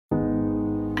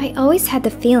I always had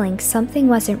the feeling something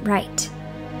wasn't right.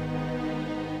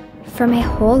 For my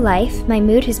whole life, my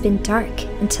mood has been dark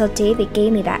until David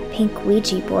gave me that pink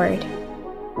Ouija board.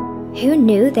 Who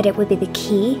knew that it would be the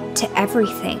key to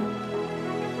everything?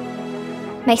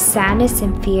 My sadness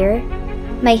and fear,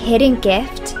 my hidden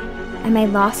gift, and my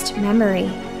lost memory.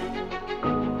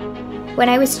 When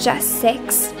I was just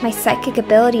 6, my psychic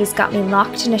abilities got me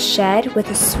locked in a shed with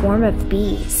a swarm of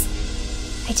bees.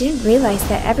 I didn't realize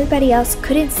that everybody else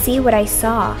couldn't see what I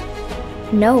saw,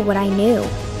 know what I knew.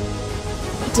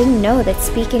 I didn't know that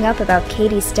speaking up about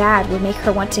Katie's dad would make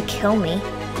her want to kill me.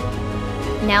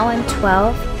 Now I'm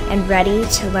 12 and ready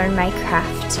to learn my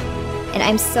craft, and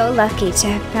I'm so lucky to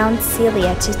have found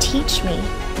Celia to teach me.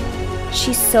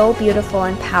 She's so beautiful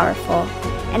and powerful,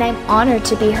 and I'm honored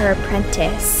to be her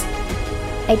apprentice.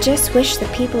 I just wish the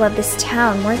people of this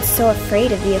town weren't so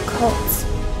afraid of the occult.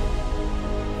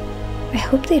 I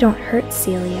hope they don't hurt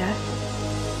Celia.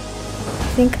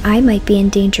 I think I might be in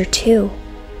danger too.